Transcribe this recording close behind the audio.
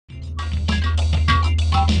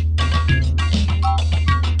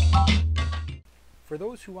For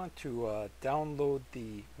those who want to download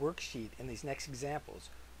the worksheet in these next examples,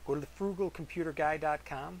 go to the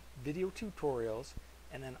frugalcomputerguy.com, video tutorials,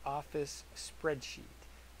 and then Office spreadsheet.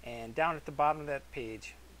 And down at the bottom of that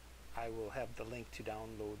page, I will have the link to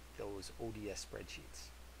download those ODS spreadsheets.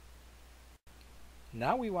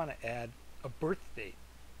 Now we want to add a birth date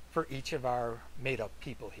for each of our made-up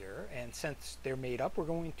people here, and since they're made up, we're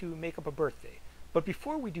going to make up a birthday. But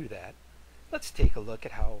before we do that, let's take a look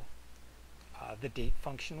at how the date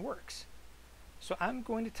function works. So I'm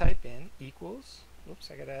going to type in equals, oops,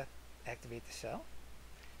 I gotta activate the cell,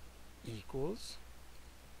 equals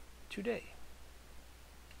today.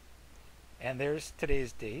 And there's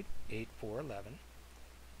today's date, 8/4/11.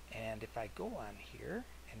 And if I go on here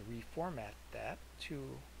and reformat that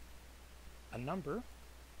to a number,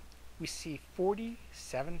 we see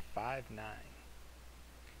 4759.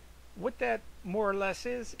 What that more or less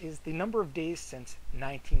is the number of days since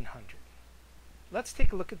 1900. Let's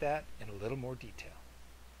take a look at that in a little more detail.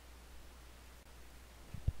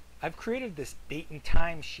 I've created this date and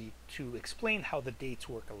time sheet to explain how the dates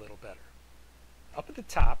work a little better. Up at the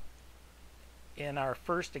top, in our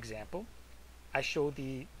first example, I show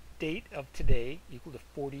the date of today equal to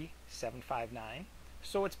 4759.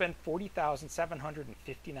 So it's been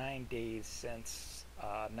 40,759 days since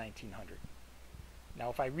 1900. Now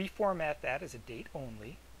if I reformat that as a date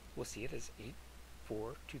only, we'll see it as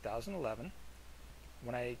 8/4/2011.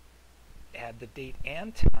 When I add the date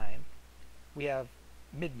and time, we have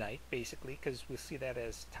midnight basically, because we'll see that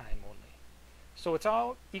as time only. So it's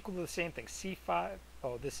all equal to the same thing. C5,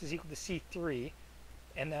 oh, this is equal to C3,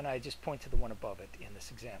 and then I just point to the one above it in this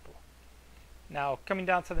example. Now coming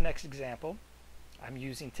down to the next example, I'm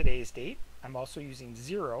using today's date. I'm also using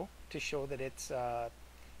 0 to show that it's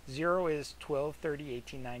 0 is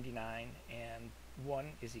 12/30/1899 and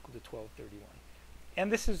 1 is equal to 12/31.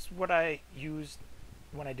 And this is what I used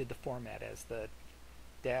when I did the format as the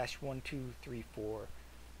 -1234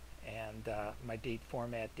 and my date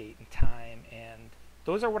format, date and time, and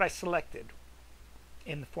those are what I selected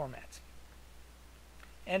in the formats.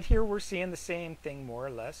 And here we're seeing the same thing more or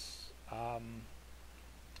less.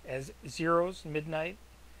 As zeros, midnight.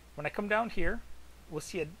 When I come down here, we'll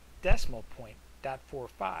see a decimal point,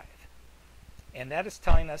 .45. And that is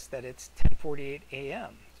telling us that it's 10:48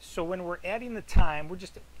 a.m. So when we're adding the time, we're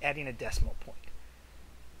just adding a decimal point.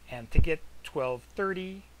 And to get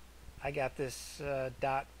 12:30, I got this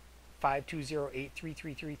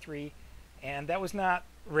 .520833333, and that was not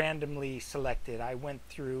randomly selected. I went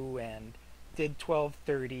through and did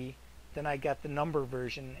 12:30. Then I got the number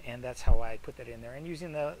version, and that's how I put that in there. And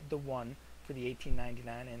using the 1 for the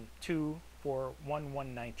 1899 and 2 for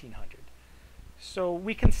 1/1/1900. So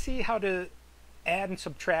we can see how to add and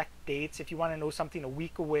subtract dates. If you want to know something a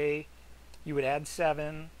week away, you would add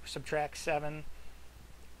 7, subtract 7.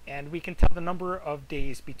 And we can tell the number of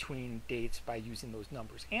days between dates by using those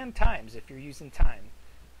numbers. And times, if you're using time.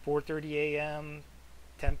 4:30 a.m.,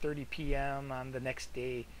 10:30 p.m. on the next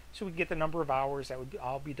day. So we get the number of hours. That would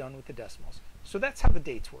all be done with the decimals. So that's how the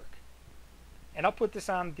dates work. And I'll put this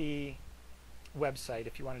on the website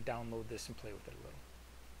if you want to download this and play with it a little.